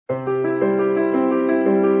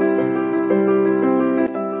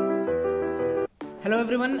Hello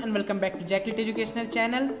everyone and welcome back to Jacklit Educational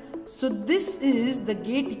Channel. So this is the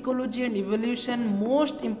GATE Ecology and Evolution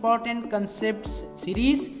most important concepts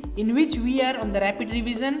series in which we are on the rapid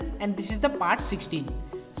revision, and this is the part 16.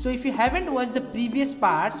 So if you haven't watched the previous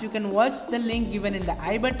parts, you can watch the link given in the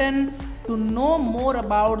I button to know more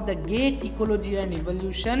about the GATE Ecology and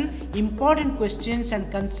Evolution important questions and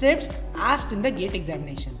concepts asked in the GATE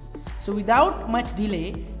examination. So without much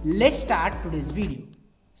delay, let's start today's video.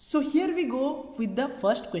 So here we go with the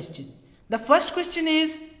first question. The first question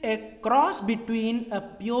is a cross between a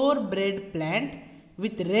purebred plant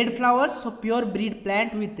with red flowers, so pure breed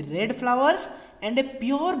plant with red flowers, and a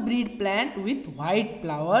pure breed plant with white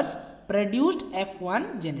flowers produced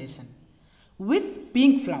F1 generation with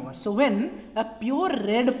pink flowers. So when a pure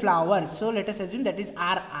red flower, so let us assume that is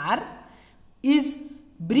RR, is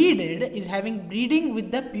having breeding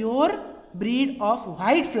with the pure breed of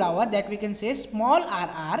white flower, that we can say small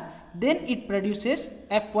rr, then it produces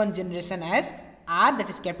F1 generation as R, that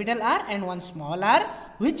is capital R, and one small r,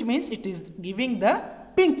 which means it is giving the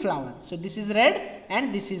pink flower. So this is red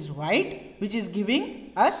and this is white, which is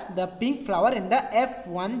giving us the pink flower in the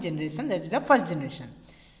F1 generation, that is the first generation.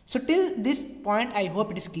 So till this point I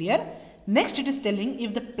hope it is clear. Next it is telling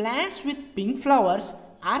if the plants with pink flowers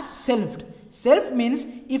are selfed. Self means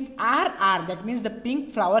if RR, that means the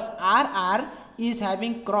pink flowers RR is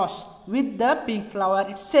having cross with the pink flower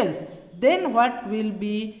itself, then what will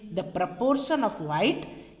be the proportion of white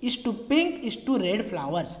is to pink is to red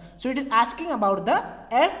flowers. So it is asking about the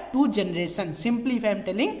F2 generation. Simply if I am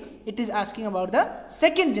telling, it is asking about the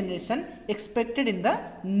second generation expected in the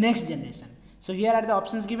next generation. So here are the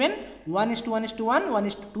options given: 1:1:1,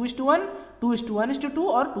 1:2:1, 2:1:2,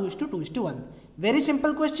 or 2:2:1. Very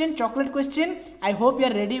simple question, chocolate question. I hope you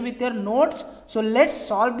are ready with your notes. So let's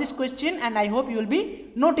solve this question, and I hope you will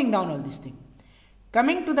be noting down all these things.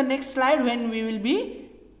 Coming to the next slide, when we will be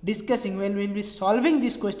discussing, when we will be solving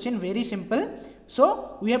this question, very simple.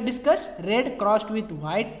 So we have discussed red crossed with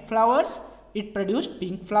white flowers, it produced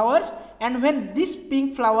pink flowers, and when this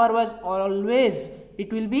pink flower was always,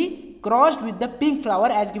 it will be crossed with the pink flower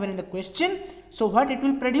as given in the question. So what it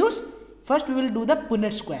will produce? First we will do the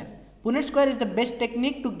Punnett square. Punnett square is the best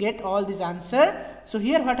technique to get all this answer. So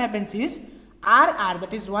here what happens is RR,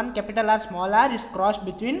 that is one capital R small r, is crossed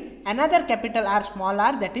between another capital R small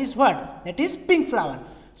r, that is what? That is pink flower.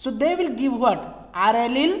 So they will give what? R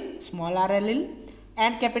allele, small r allele,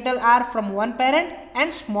 and capital R from one parent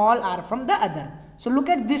and small r from the other. So look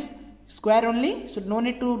at this square only. So no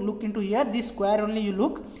need to look into here. This square only you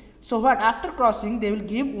look. So what? After crossing they will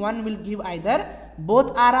give, one will give either both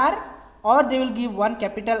RR, or they will give one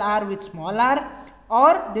capital R with small r,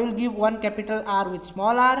 or they will give one capital R with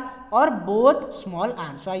small r, or both small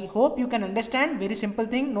r. So I hope you can understand. Very simple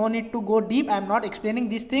thing. No need to go deep. I am not explaining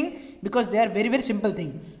this thing because they are very simple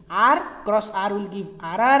thing. R cross R will give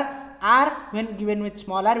RR. R when given with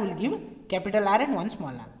small r will give capital R and one small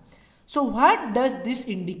r. So what does this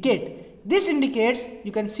indicate? This indicates,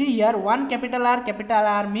 you can see here, one capital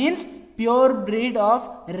R means pure breed of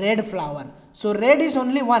red flower. So red is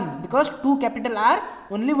only one because two capital R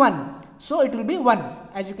only one. So it will be 1.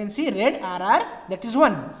 As you can see, red RR, that is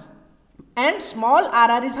 1. And small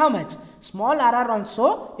RR is how much? Small RR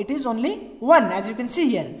also, it is only 1, as you can see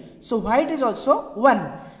here. So white is also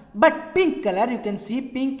 1. But pink color, you can see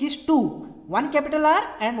pink is 2. One capital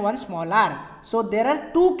R and one small r. So there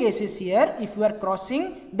are two cases here if you are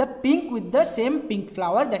crossing the pink with the same pink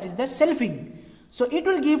flower, that is the selfing. So it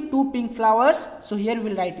will give two pink flowers. So here we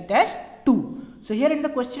will write it as 2. So here in the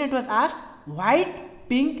question it was asked white,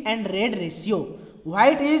 pink and red ratio.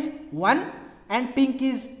 White is 1 and pink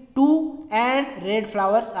is 2 and red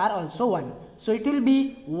flowers are also 1. So it will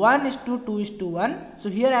be 1:2:1. So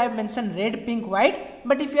here I have mentioned red, pink, white.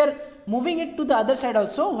 But if you are moving it to the other side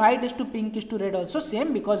also, white is to pink is to red also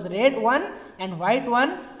same, because red 1 and white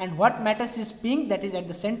 1, and what matters is pink, that is at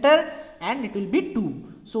the center, and it will be 2.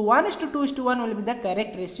 So 1:2:1 will be the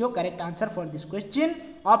correct ratio, correct answer for this question.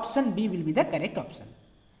 Option B will be the correct option.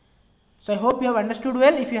 So I hope you have understood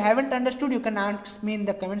well. If you haven't understood, you can ask me in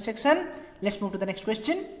the comment section. Let's move to the next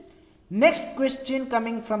question. Next question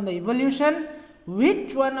coming from the evolution.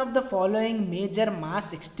 Which one of the following major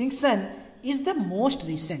mass extinction is the most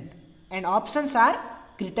recent? And options are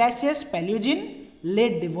Cretaceous Paleogene,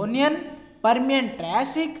 Late Devonian, Permian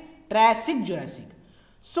Triassic, Triassic Jurassic.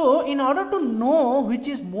 So in order to know which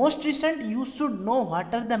is most recent, you should know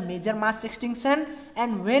what are the major mass extinction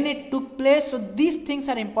and when it took place. So these things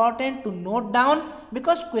are important to note down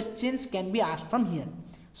because questions can be asked from here.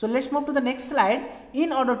 So let's move to the next slide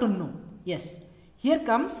in order to know. Yes, here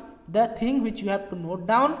comes the thing which you have to note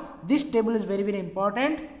down. This table is very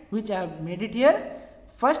important. which I have made it here.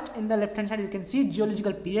 First, in the left hand side you can see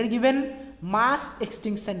geological period given, mass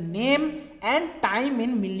extinction name and time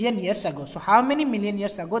in million years ago. So how many million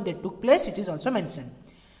years ago they took place, it is also mentioned.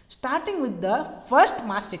 Starting with the first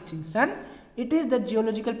mass extinction, it is the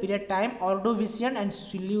geological period time Ordovician and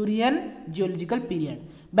Silurian geological period.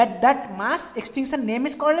 But that mass extinction name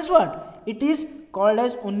is called as what? It is called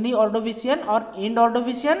as only Ordovician or end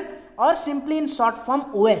Ordovician, or simply in short form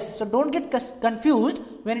OS. So don't get confused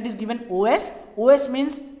when it is given OS. OS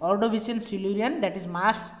means Ordovician Silurian, that is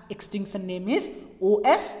mass extinction name is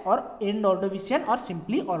OS or end Ordovician or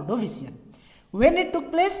simply Ordovician. When it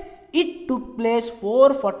took place? It took place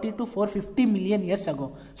 440 to 450 million years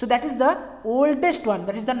ago. So that is the oldest one,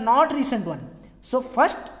 that is the not recent one. So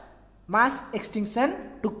first mass extinction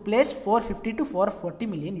took place 450 to 440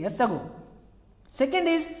 million years ago. Second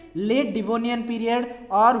is late Devonian period,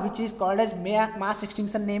 or which is called as mass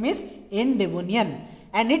extinction name is end Devonian,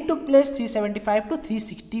 and it took place 375 to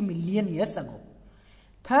 360 million years ago.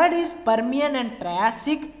 Third is Permian and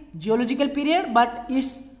Triassic geological period, but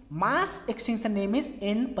its mass extinction name is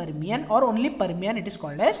end Permian or only Permian it is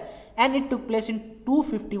called as, and it took place in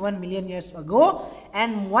 251 million years ago.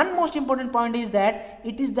 And one most important point is that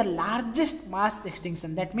it is the largest mass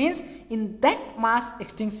extinction. That means in that mass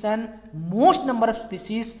extinction most number of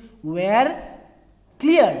species were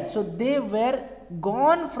cleared, so they were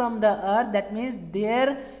gone from the earth. That means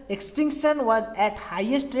their extinction was at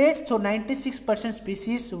highest rate, so 96%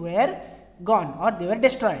 species were gone or they were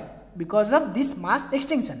destroyed because of this mass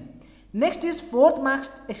extinction. Next is fourth mass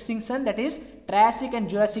extinction, that is Triassic and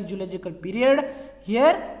Jurassic geological period.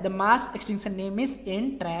 Here the mass extinction name is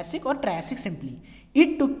end Triassic or Triassic simply.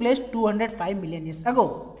 It took place 205 million years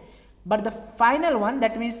ago. But the final one,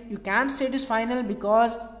 that means you can't say it is final,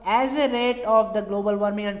 because as a rate of the global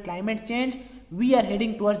warming and climate change, we are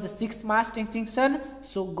heading towards the sixth mass extinction.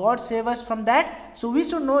 So God save us from that. So we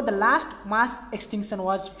should know the last mass extinction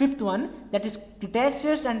was fifth one, that is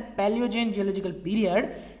Cretaceous and Paleogene geological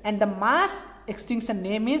period, and the mass extinction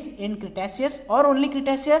name is end Cretaceous or only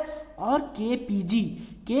Cretaceous or KPG.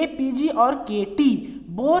 KPG or KT,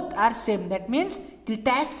 both are same. That means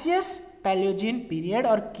Cretaceous Paleogene period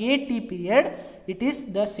or KT period, it is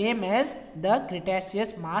the same as the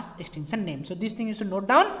Cretaceous mass extinction name. So this thing you should note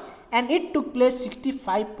down, and it took place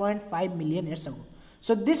 65.5 million years ago.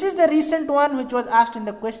 So this is the recent one which was asked in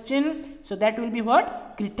the question. So that will be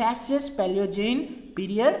what? Cretaceous Paleogene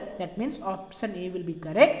period. That means option A will be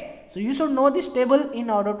correct. So you should know this table in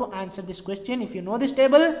order to answer this question. If you know this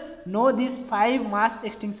table, know these 5 mass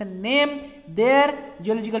extinction name, their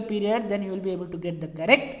geological period, then you will be able to get the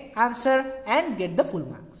correct answer and get the full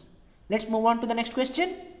marks. Let's move on to the next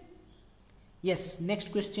question. Yes,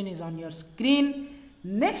 next question is on your screen.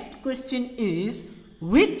 Next question is,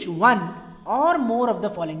 which one or more of the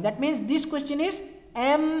following? That means this question is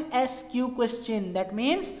MSQ question. That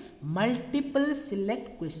means multiple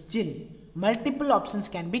select question. Multiple options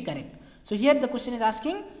can be correct. So here the question is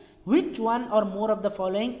asking, which one or more of the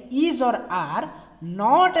following is or are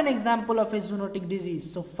not an example of a zoonotic disease?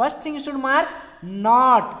 So first thing you should mark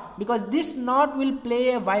not, because this not will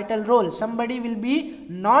play a vital role. Somebody will be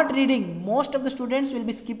not reading. Most of the students will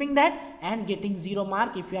be skipping that and getting 0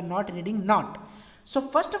 mark if you are not reading not. So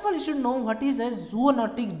first of all, you should know what is a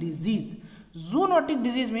zoonotic disease. Zoonotic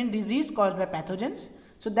disease means disease caused by pathogens.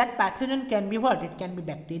 So that pathogen can be what? It can be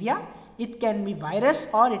bacteria, it can be virus,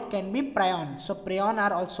 or it can be prion. So prion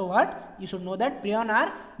are also what? You should know that prion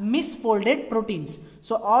are misfolded proteins.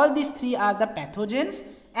 So all these 3 are the pathogens,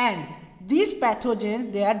 and these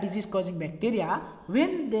pathogens, they are disease causing bacteria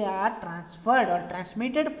when they are transferred or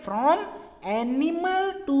transmitted from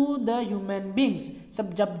animal to the human beings.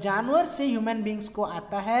 सब जब जानवर से human beings को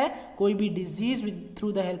आता है कोई भी disease with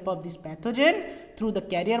through the help of this pathogen through the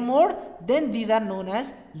career mode, then these are known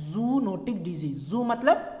as zoonotic disease. जू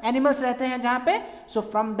मतलब एनिमल्स रहते हैं जहां पे. So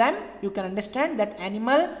from them you can understand that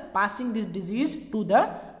animal passing this disease to the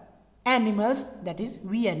animals, that is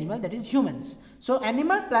we animal, that is humans. So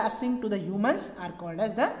animal passing to the humans are called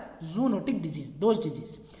as the zoonotic disease, those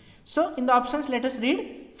disease. So in the options, let us read.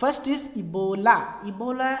 First is Ebola.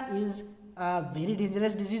 Ebola is a very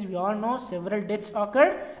dangerous disease. We all know several deaths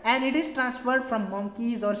occurred, and it is transferred from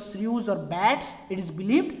monkeys or shrews or bats, it is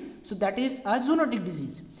believed. So that is a zoonotic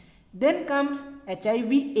disease. Then comes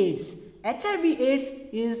HIV/AIDS. HIV/AIDS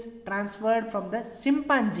is transferred from the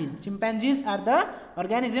chimpanzees. Chimpanzees are the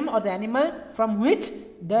organism or the animal from which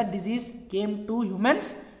the disease came to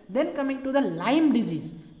humans. Then coming to the Lyme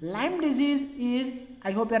disease. Lyme disease is,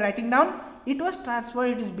 I hope you are writing down, it was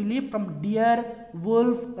transferred, it is believed, from deer,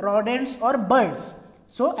 wolf, rodents or birds.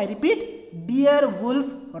 So I repeat, deer, wolf,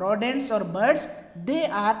 rodents or birds, they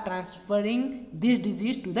are transferring this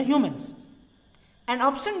disease to the humans. And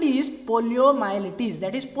option D is poliomyelitis,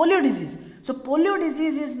 that is polio disease. So polio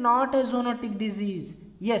disease is not a zoonotic disease.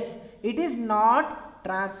 Yes, it is not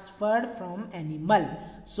transferred from animal.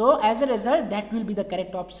 So as a result, that will be the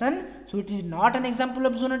correct option. So it is not an example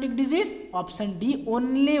of zoonotic disease. Option D,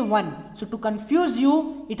 only one. So to confuse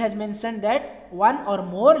you, it has mentioned that one or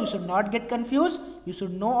more. You should not get confused. You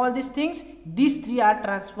should know all these things. These three are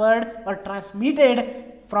transferred or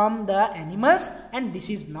transmitted from the animals, and this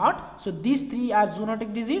is not. So these three are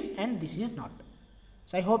zoonotic disease and this is not.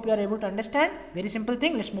 So I hope you are able to understand. Very simple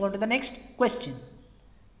thing. Let's move on to the next question.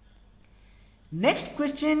 Next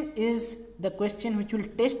question is the question which will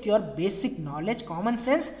test your basic knowledge, common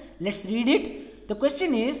sense. Let's read it. The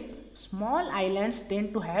question is, small islands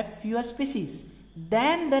tend to have fewer species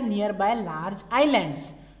than the nearby large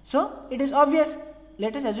islands. So it is obvious.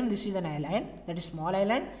 Let us assume this is an island, that is small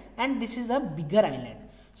island, and this is a bigger island.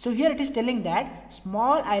 So here it is telling that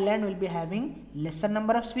small island will be having lesser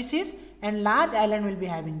number of species and large island will be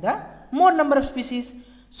having the more number of species.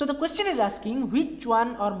 So the question is asking which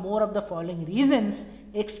one or more of the following reasons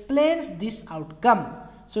explains this outcome.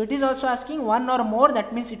 So it is also asking one or more,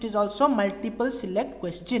 that means it is also multiple select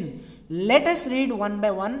question. Let us read one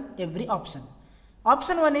by one every option.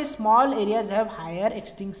 Option 1 is small areas have higher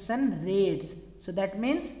extinction rates. So that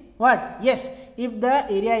means what? Yes, if the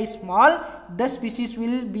area is small, the species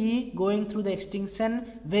will be going through the extinction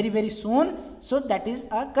very soon. So that is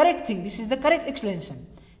a correct thing. This is the correct explanation.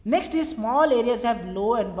 Next is small areas have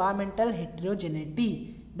low environmental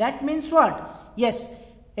heterogeneity. That means what? Yes,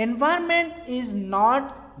 environment is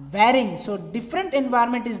not varying. So different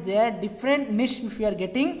environment is there, different niche if you are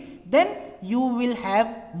getting, then you will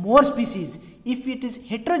have more species. If it is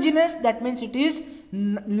heterogeneous, that means it is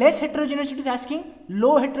less heterogeneous. It is asking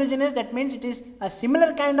low heterogeneous, that means it is a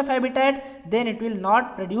similar kind of habitat, then it will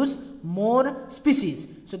not produce more species.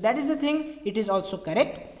 So that is the thing, it is also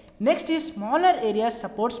correct. Next is smaller areas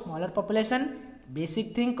support smaller population.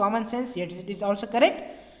 Basic thing, common sense, yet it is also correct.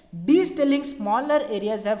 D is telling smaller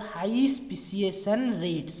areas have high speciation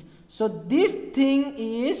rates. So this thing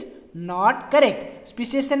is not correct.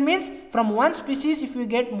 Speciation means from one species, if you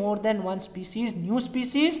get more than one species, new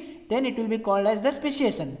species, then it will be called as the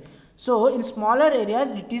speciation. So in smaller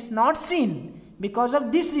areas it is not seen because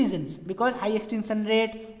of these reasons, because high extinction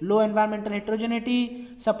rate, low environmental heterogeneity,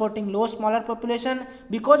 supporting low smaller population.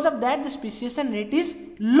 Because of that the speciation rate is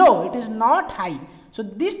low, it is not high. So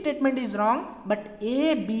this statement is wrong, but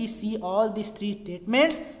A, B, C, all these three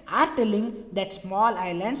statements are telling that small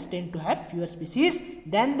islands tend to have fewer species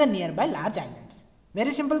than the nearby large islands.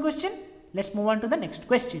 Very simple question. Let's move on to the next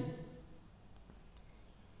question.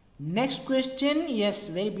 Next question, yes,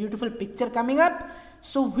 very beautiful picture coming up.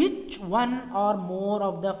 So which one or more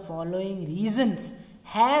of the following reasons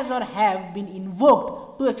has or have been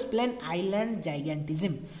invoked to explain island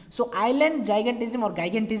gigantism? So island gigantism or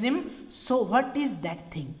gigantism, so what is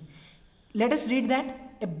that thing? Let us read that.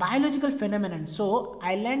 A biological phenomenon. So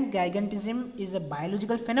island gigantism is a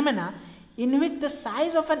biological phenomena in which the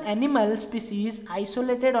size of an animal species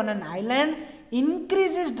isolated on an island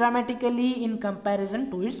increases dramatically in comparison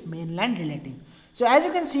to its mainland relative. So as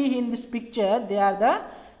you can see in this picture, they are the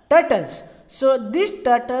turtles. So these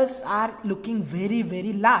turtles are looking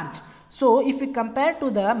very large. So if we compare to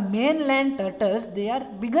the mainland turtles, they are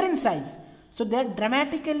bigger in size. So they are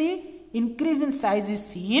dramatically increase in size is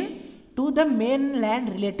seen to the mainland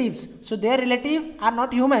relatives. So their relative are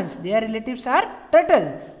not humans, their relatives are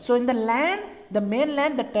turtle. So in the land, the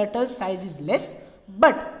mainland, the turtle size is less.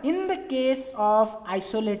 But in the case of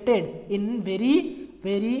isolated in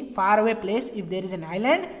very far away place, if there is an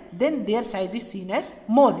island, then their size is seen as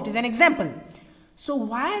more. It is an example. So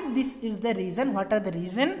why this is the reason? What are the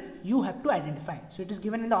reason? You have to identify. So it is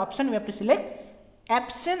given in the option. We have to select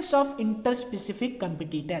absence of interspecific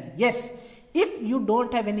competitor. Yes, if you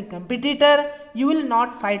don't have any competitor, you will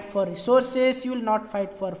not fight for resources, you will not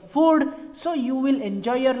fight for food, so you will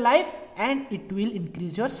enjoy your life and it will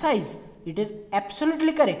increase your size. It is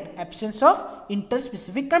absolutely correct. Absence of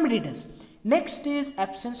interspecific competitors. Next is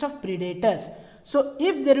absence of predators. So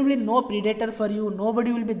if there will be no predator for you,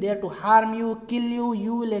 nobody will be there to harm you, kill you,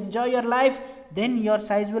 you will enjoy your life, then your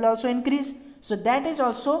size will also increase. So that is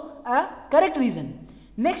also a correct reason.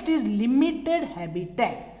 Next is limited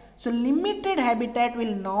habitat. So limited habitat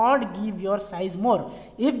will not give your size more.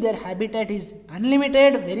 If their habitat is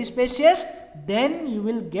unlimited, very spacious, then you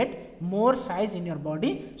will get more size in your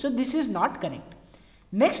body. So this is not correct.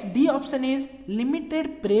 Next D option is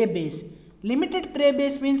limited prey base. Limited prey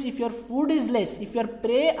base means if your food is less, if your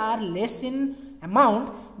prey are less in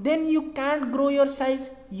amount, then you can't grow your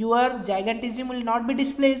size, your gigantism will not be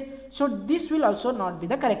displayed. So this will also not be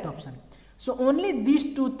the correct option. So only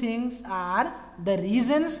these two things are the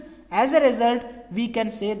reasons. As a result, we can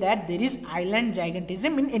say that there is island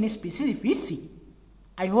gigantism in any species if we see.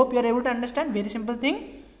 I hope you are able to understand. Very simple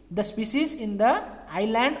thing. The species in the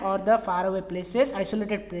island or the faraway places,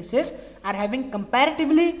 isolated places, are having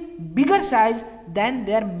comparatively bigger size than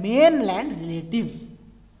their mainland relatives.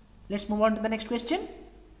 Let's move on to the next question.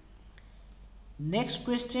 Next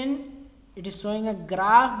question. It is showing a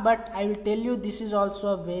graph, but I will tell you this is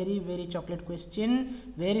also a very chocolate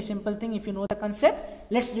question. Very simple thing if you know the concept.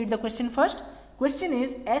 Let's read the question first. Question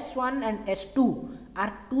is, S1 and S2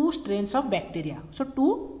 are two strains of bacteria. So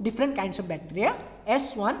two different kinds of bacteria,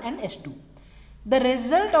 S1 and S2. The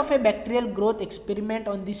result of a bacterial growth experiment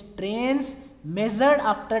on these strains measured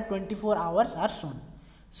after 24 hours are shown.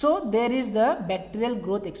 So there is the bacterial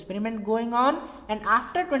growth experiment going on, and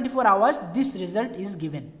after 24 hours this result is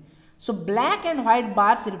given. So black and white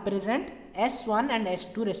bars represent S1 and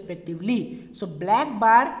S2 respectively. So black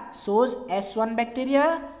bar shows S1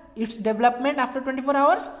 bacteria, its development after 24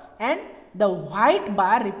 hours, and the white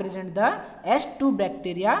bar represents the S2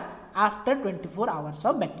 bacteria after 24 hours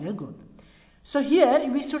of bacterial growth. So here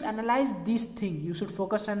we should analyze this thing. You should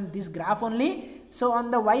focus on this graph only. So on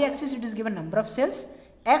the y-axis it is given number of cells,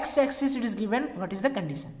 x-axis it is given what is the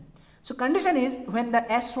condition. So condition is when the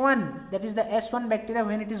S1, that is the S1 bacteria,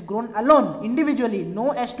 when it is grown alone, individually,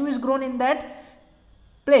 no S2 is grown in that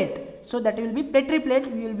plate. So that will be Petri plate,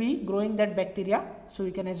 we will be growing that bacteria. So we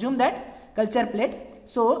can assume that culture plate.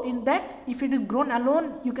 So in that, if it is grown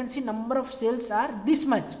alone, you can see number of cells are this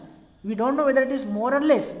much. We don't know whether it is more or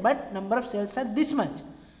less, but number of cells are this much.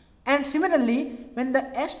 And similarly, when the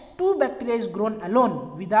S2 bacteria is grown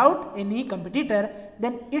alone without any competitor,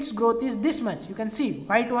 then its growth is this much. You can see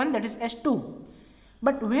white one, that is S2.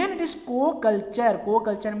 But when it is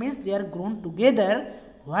co-culture means they are grown together,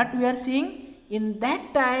 what we are seeing, in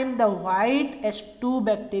that time the white S2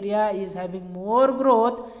 bacteria is having more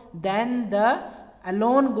growth than the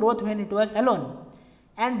alone growth when it was alone.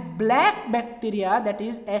 And black bacteria, that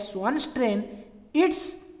is S1 strain,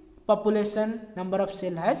 its population number of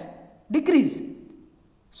cell has decreased.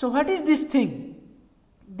 So what is this thing?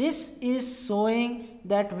 This is showing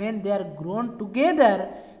that when they are grown together,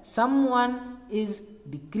 someone is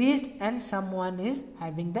decreased and someone is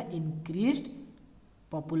having the increased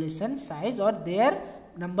population size or their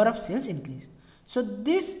number of cells increase. So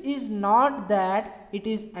this is not that it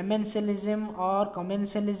is amensalism or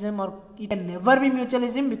commensalism, or it can never be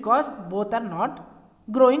mutualism, because both are not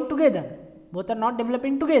growing together. Both are not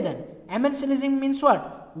developing together. Amensalism means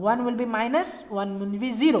what? One will be minus, one will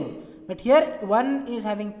be 0. But here one is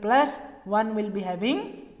having plus, one will be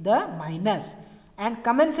having the minus. And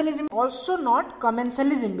commensalism also not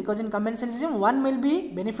commensalism, because in commensalism one will be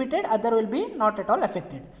benefited, other will be not at all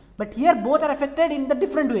affected. But here both are affected in the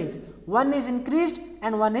different ways. One is increased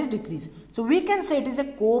and one is decreased. So we can say it is a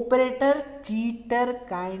cooperator-cheater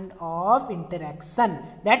kind of interaction.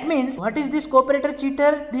 That means, what is this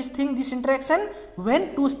cooperator-cheater, this thing, this interaction?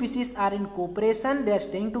 When two species are in cooperation, they are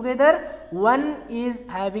staying together, one is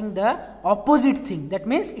having the opposite thing. That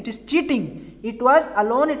means it is cheating. It was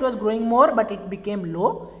alone, it was growing more, but it became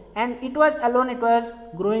low. And it was alone, it was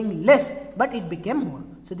growing less, but it became more.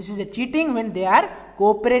 So this is a cheating when they are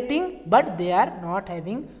cooperating, but they are not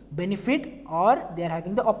having benefit, or they are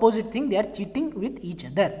having the opposite thing, they are cheating with each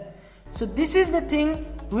other. So this is the thing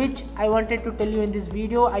which I wanted to tell you in this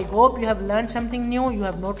video. I hope you have learned something new, you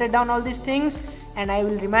have noted down all these things, and I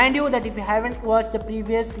will remind you that if you haven't watched the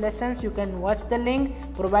previous lessons, you can watch the link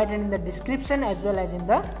provided in the description as well as in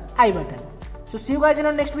the I button. So see you guys in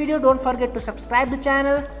our next video. Don't forget to subscribe the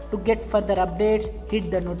channel to get further updates. Hit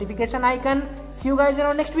the notification icon. See you guys in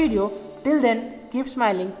our next video. Till then, keep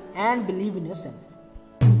smiling and believe in yourself.